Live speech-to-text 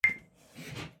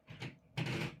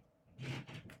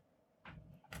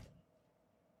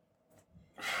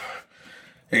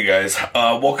Hey guys,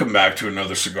 welcome back to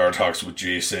another Cigar Talks with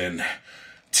Jason.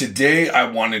 Today I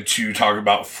wanted to talk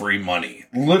about free money,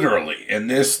 literally, and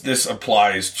this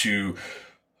applies to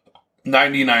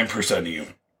 99% of you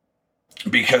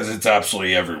because it's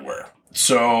absolutely everywhere.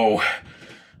 So,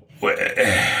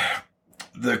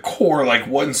 the core, like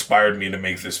what inspired me to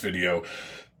make this video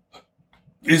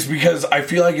is because I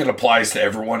feel like it applies to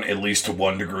everyone, at least to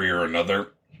one degree or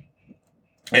another.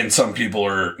 And some people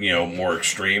are, more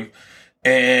extreme.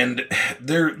 And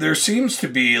there seems to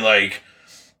be like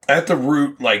at the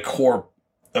root, like core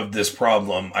of this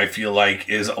problem, I feel like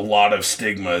is a lot of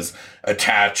stigmas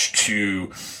attached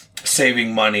to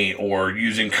saving money or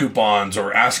using coupons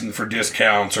or asking for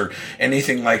discounts or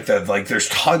anything like that. Like there's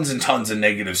tons and tons of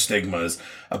negative stigmas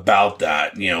about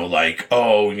that, like,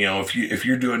 oh, if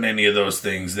you're doing any of those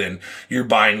things, then you're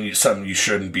buying something you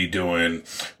shouldn't be doing,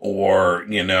 or,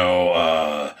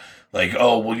 like,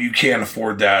 oh, well, you can't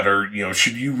afford that, or,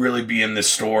 should you really be in this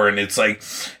store? And it's like,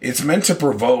 it's meant to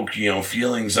provoke,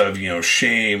 feelings of,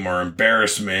 shame or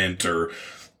embarrassment or,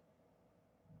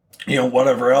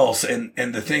 whatever else. And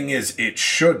the thing is, it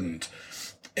shouldn't.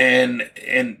 And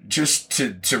just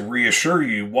to reassure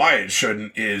you why it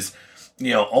shouldn't is,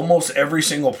 almost every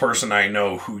single person I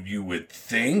know who you would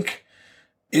think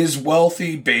is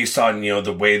wealthy based on,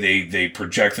 the way they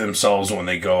project themselves when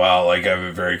they go out. Like I have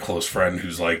a very close friend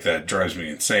who's like that, drives me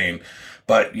insane,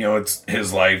 but it's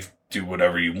his life, do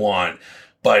whatever you want.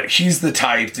 But he's the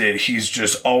type that he's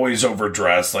just always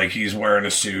overdressed. Like he's wearing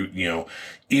a suit,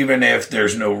 even if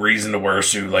there's no reason to wear a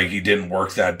suit, like he didn't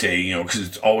work that day, cause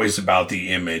it's always about the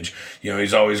image.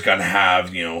 He's always got to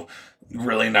have,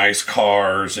 really nice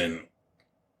cars, and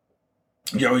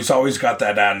he's always got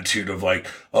that attitude of like,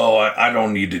 oh, I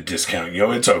don't need to discount.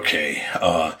 It's okay.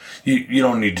 You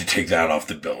don't need to take that off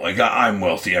the bill. Like, I'm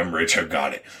wealthy. I'm rich. I've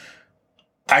got it.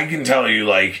 I can tell you,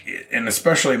 like, and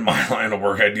especially in my line of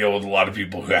work, I deal with a lot of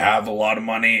people who have a lot of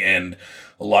money and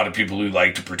a lot of people who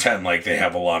like to pretend like they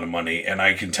have a lot of money. And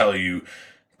I can tell you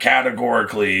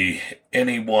categorically,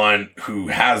 anyone who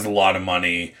has a lot of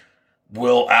money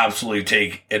will absolutely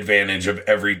take advantage of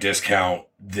every discount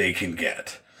they can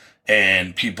get.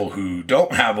 And people who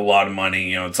don't have a lot of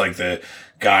money, it's like the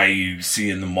guy you see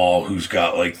in the mall who's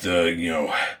got like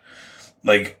the,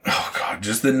 like, oh God,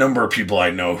 just the number of people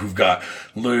I know who've got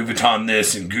Louis Vuitton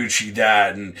this and Gucci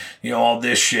that and, all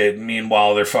this shit.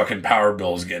 Meanwhile, their fucking power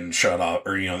bill's getting shut off,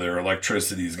 or, their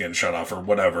electricity's getting shut off or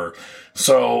whatever.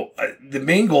 So the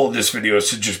main goal of this video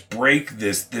is to just break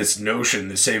this notion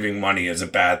that saving money is a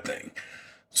bad thing.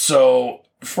 So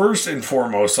first and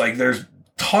foremost, like there's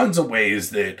tons of ways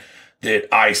that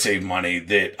I save money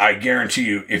that I guarantee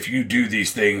you, if you do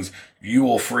these things, you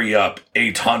will free up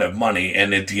a ton of money.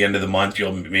 And at the end of the month,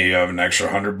 you'll maybe have an extra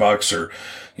 $100 or,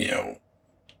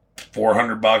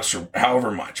 $400 or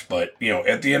however much. But,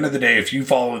 at the end of the day, if you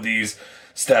follow these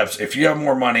steps, if you have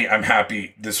more money, I'm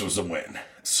happy. This was a win.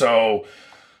 So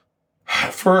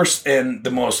first and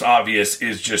the most obvious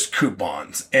is just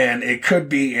coupons. And it could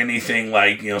be anything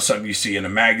like, something you see in a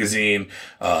magazine,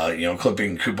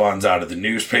 clipping coupons out of the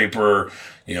newspaper,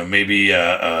 maybe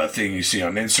a thing you see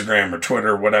on Instagram or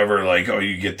Twitter, whatever, like, oh,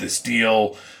 you get this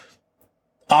deal.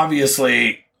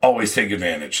 Obviously, always take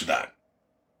advantage of that.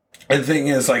 And the thing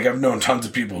is, like, I've known tons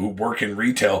of people who work in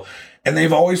retail, and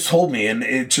they've always told me, and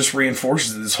it just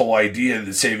reinforces this whole idea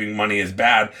that saving money is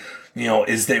bad,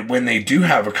 is that when they do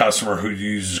have a customer who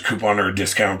uses a coupon or a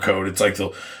discount code, it's like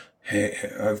hey,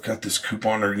 I've got this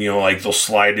coupon, or, like they'll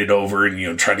slide it over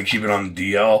and, try to keep it on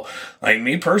the DL. Like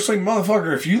me personally,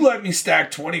 motherfucker, if you let me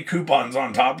stack 20 coupons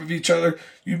on top of each other,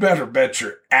 you better bet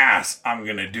your ass I'm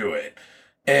going to do it.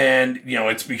 And,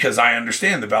 it's because I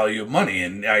understand the value of money.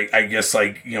 And I guess,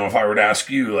 like, if I were to ask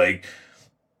you, like,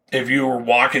 if you were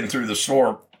walking through the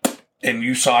store and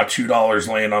you saw $2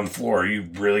 laying on the floor, are you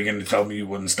really going to tell me you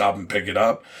wouldn't stop and pick it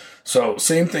up? So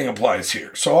same thing applies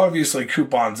here. So obviously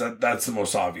coupons, that's the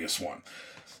most obvious one.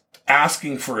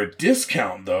 Asking for a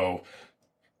discount, though,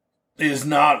 is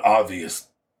not obvious.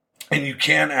 And you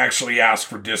can actually ask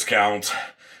for discounts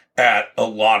at a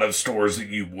lot of stores that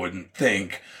you wouldn't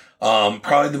think.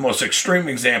 Probably the most extreme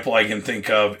example I can think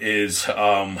of is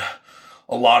a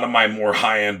lot of my more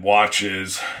high-end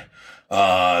watches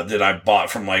that I bought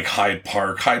from like Hyde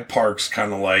Park. Hyde Park's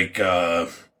kind of like,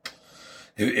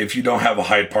 if you don't have a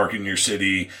Hyde Park in your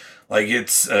city, like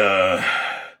it's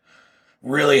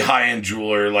really high-end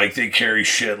jeweler. Like they carry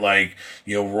shit like,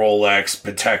 Rolex,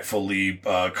 Patek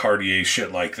Philippe, Cartier,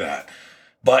 shit like that.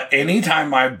 But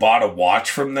anytime I bought a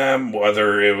watch from them,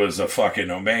 whether it was a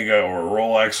fucking Omega or a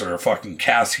Rolex or a fucking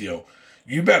Casio,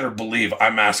 you better believe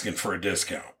I'm asking for a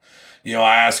discount.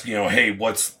 I ask, hey,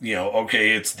 what's,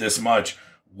 okay, it's this much.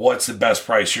 what's the best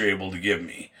price you're able to give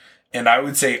me? And I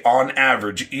would say on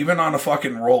average, even on a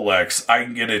fucking Rolex, I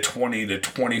can get a 20 to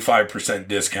 25%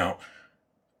 discount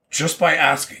just by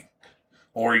asking.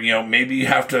 Or, maybe you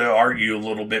have to argue a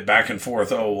little bit back and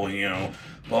forth. Oh, well,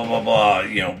 blah, blah,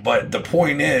 blah, But the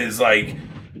point is, like,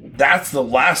 that's the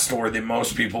last store that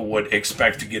most people would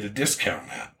expect to get a discount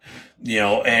at.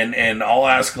 And I'll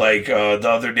ask, like, the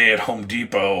other day at Home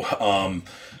Depot,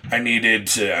 I needed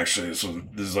to, actually, this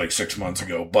is like 6 months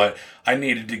ago, but I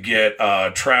needed to get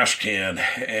a trash can,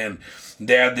 and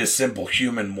they had this Simple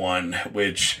Human one,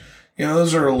 which,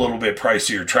 those are a little bit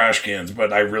pricier trash cans,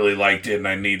 but I really liked it and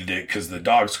I needed it because the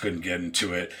dogs couldn't get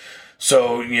into it.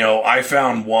 So, I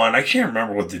found one, I can't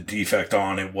remember what the defect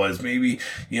on it was. Maybe,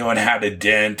 it had a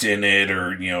dent in it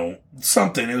or,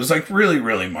 something. It was like really,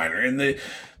 really minor. And it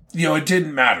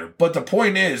didn't matter. But the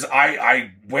point is,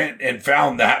 I went and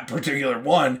found that particular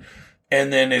one.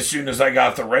 And then as soon as I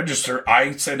got the register,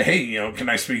 I said, hey, can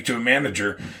I speak to a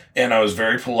manager? And I was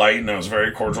very polite and I was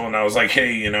very cordial. And I was like,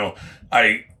 hey,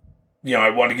 I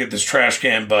want to get this trash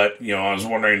can, but, I was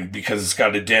wondering, because it's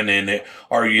got a dent in it,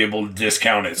 are you able to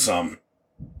discount it some?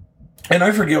 And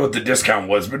I forget what the discount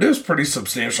was, but it was pretty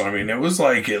substantial. I mean, it was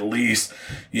like at least,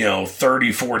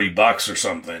 $30-$40 or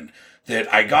something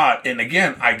that I got. And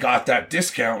again, I got that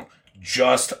discount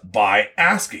just by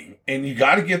asking. And you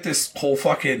got to get this whole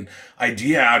fucking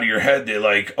idea out of your head that,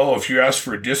 like, oh, if you ask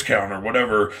for a discount or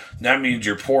whatever, that means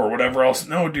you're poor or whatever else.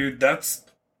 No, dude, that's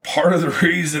part of the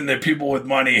reason that people with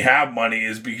money have money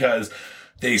is because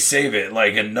they save it.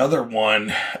 Like another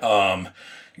one,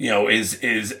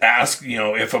 is ask,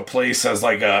 if a place has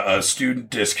like a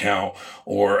student discount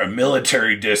or a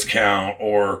military discount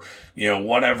or,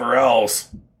 whatever else.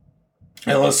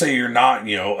 And let's say you're not,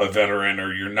 a veteran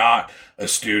or you're not a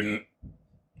student.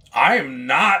 I am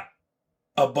not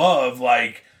above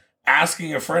like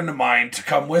asking a friend of mine to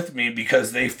come with me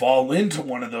because they fall into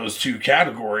one of those two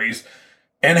categories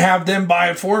and have them buy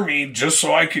it for me just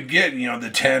so I could get,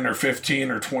 the 10 or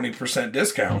 15 or 20%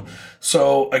 discount.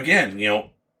 So again,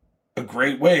 a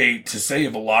great way to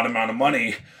save a lot amount of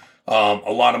money,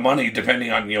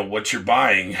 depending on, what you're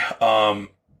buying.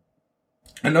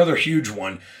 Another huge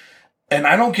one. And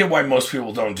I don't get why most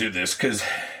people don't do this, because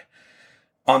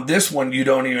on this one, you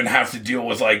don't even have to deal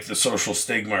with like the social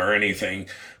stigma or anything.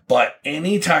 But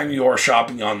anytime you are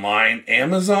shopping online,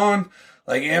 Amazon,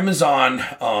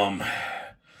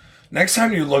 next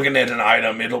time you're looking at an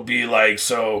item, it'll be like,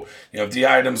 so, if the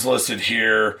item's listed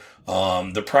here,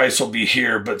 the price will be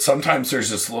here, but sometimes there's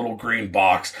this little green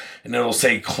box and it'll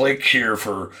say click here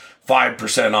for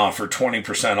 5% off or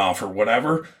 20% off or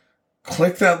whatever.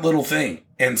 Click that little thing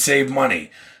and save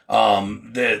money.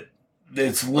 That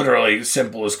it's literally as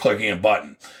simple as clicking a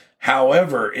button.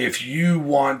 However, if you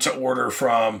want to order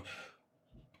from,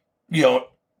 another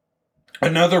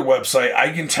website,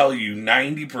 I can tell you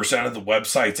 90% of the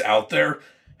websites out there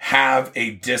have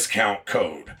a discount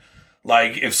code.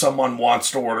 Like if someone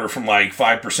wants to order from like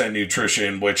 5%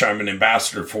 Nutrition, which I'm an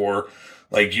ambassador for,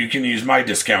 like you can use my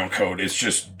discount code. It's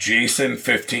just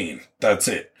Jason15. That's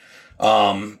it.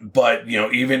 But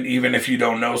even if you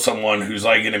don't know someone who's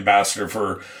like an ambassador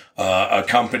for a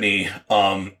company,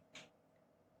 go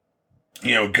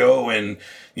and,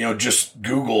 just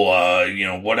Google,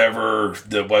 whatever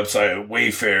the website,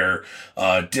 Wayfair,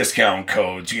 discount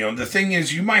codes. The thing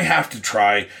is, you might have to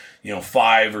try,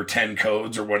 5 or 10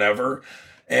 codes or whatever.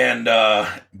 And,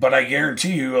 but I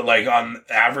guarantee you, like on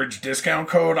average discount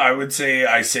code, I would say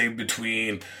I save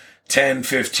between 10,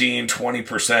 15,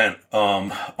 20%,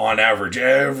 on average.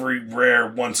 Every rare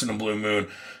once in a blue moon,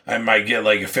 I might get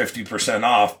like a 50%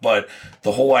 off, but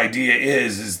the whole idea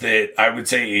is that I would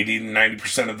say 80 to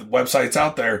 90% of the websites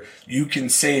out there, you can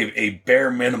save a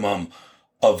bare minimum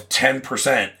of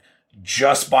 10%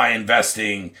 just by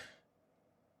investing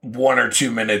 1 or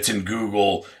 2 minutes in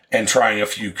Google and trying a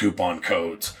few coupon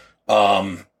codes.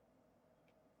 Same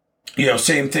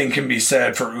thing can be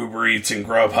said for Uber Eats and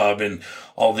Grubhub and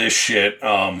all this shit.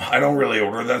 I don't really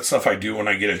order that stuff. I do when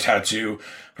I get a tattoo.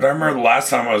 But I remember the last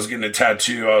time I was getting a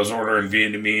tattoo, I was ordering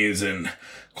Vietnamese and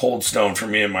Cold Stone for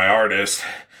me and my artist.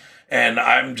 And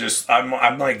I'm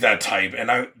like that type.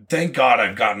 And I thank God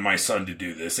I've gotten my son to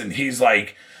do this. And he's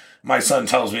like, my son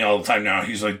tells me all the time now,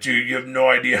 he's like, dude, you have no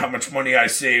idea how much money I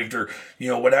saved or,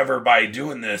 whatever by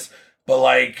doing this. But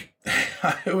like,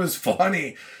 it was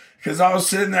funny. Because I was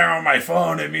sitting there on my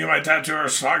phone and me and my tattooer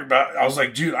was talking about, I was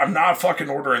like, dude, I'm not fucking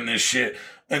ordering this shit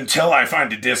until I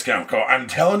find a discount code. I'm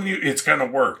telling you, it's going to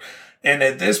work. And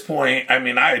at this point, I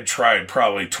mean, I had tried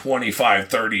probably 25,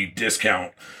 30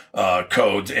 discount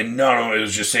codes and none of it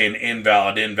was just saying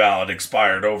invalid,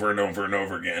 expired over and over and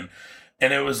over again.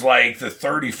 And it was like the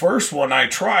 31st one I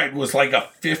tried was like a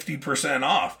 50%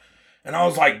 off. And I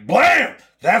was like, blam!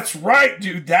 That's right,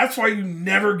 dude. That's why you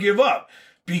never give up.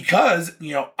 Because,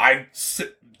 I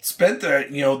spent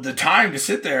the time to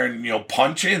sit there and,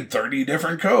 punch in 30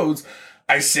 different codes.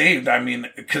 I saved,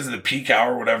 because of the peak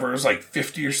hour, whatever, it was like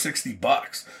 50 or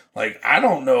 $60. Like, I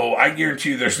don't know. I guarantee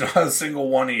you there's not a single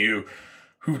one of you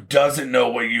who doesn't know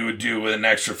what you would do with an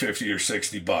extra 50 or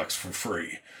 $60 for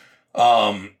free.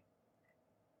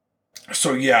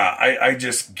 So yeah, I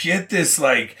just get this,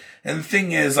 like, and the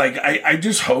thing is, like, I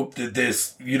just hope that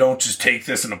this, you don't just take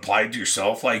this and apply it to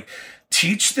yourself. Like,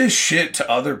 teach this shit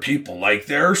to other people. Like,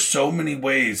 there are so many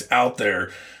ways out there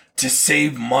to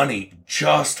save money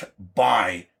just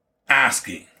by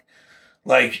asking.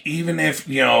 Like, even if,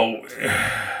 even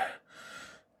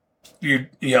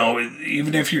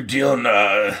if you're dealing,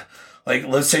 like,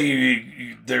 let's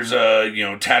say there's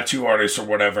a, tattoo artist or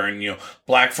whatever, and,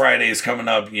 Black Friday is coming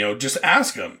up, just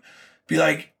ask them. Be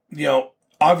like,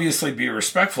 obviously be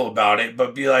respectful about it,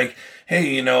 but be like,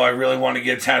 hey, I really want to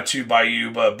get tattooed by you,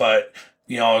 but,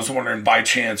 I was wondering, by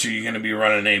chance, are you going to be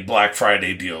running any Black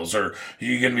Friday deals, or are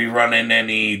you going to be running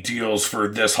any deals for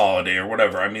this holiday or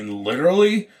whatever?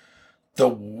 Literally, the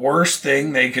worst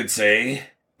thing they could say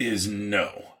is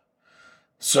no.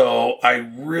 So I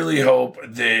really hope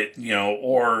that,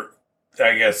 or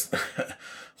I guess,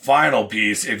 final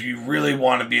piece, if you really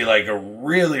want to be like a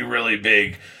really, really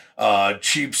big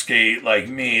cheapskate like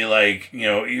me, like,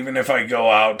 even if I go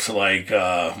out to like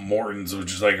Morton's,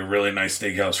 which is like a really nice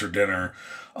steakhouse for dinner,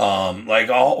 like,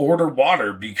 I'll order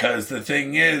water, because the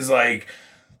thing is, like,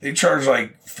 they charge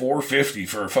like $4.50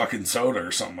 for a fucking soda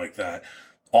or something like that.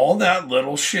 All that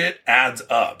little shit adds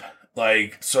up.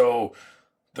 Like, so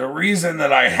the reason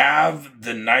that I have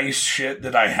the nice shit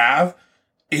that I have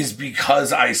is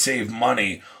because I save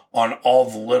money on all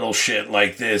the little shit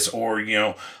like this. Or,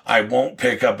 I won't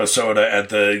pick up a soda at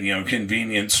the,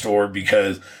 convenience store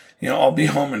because, I'll be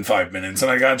home in 5 minutes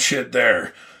and I got shit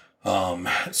there.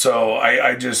 So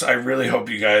I really hope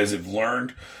you guys have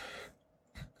learned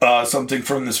something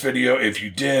from this video. If you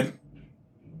did,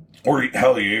 or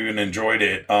hell, you even enjoyed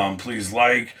it, please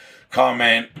like,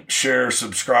 comment, share,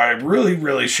 subscribe. Really,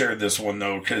 really share this one,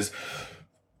 though, because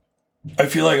I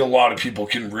feel like a lot of people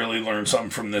can really learn something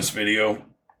from this video.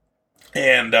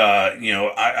 And,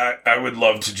 I would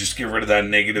love to just get rid of that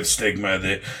negative stigma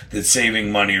that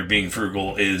saving money or being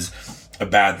frugal is a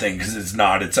bad thing, because it's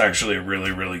not. It's actually a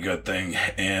really, really good thing.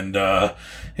 And,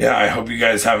 I hope you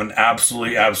guys have an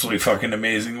absolutely, absolutely fucking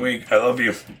amazing week. I love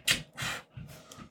you.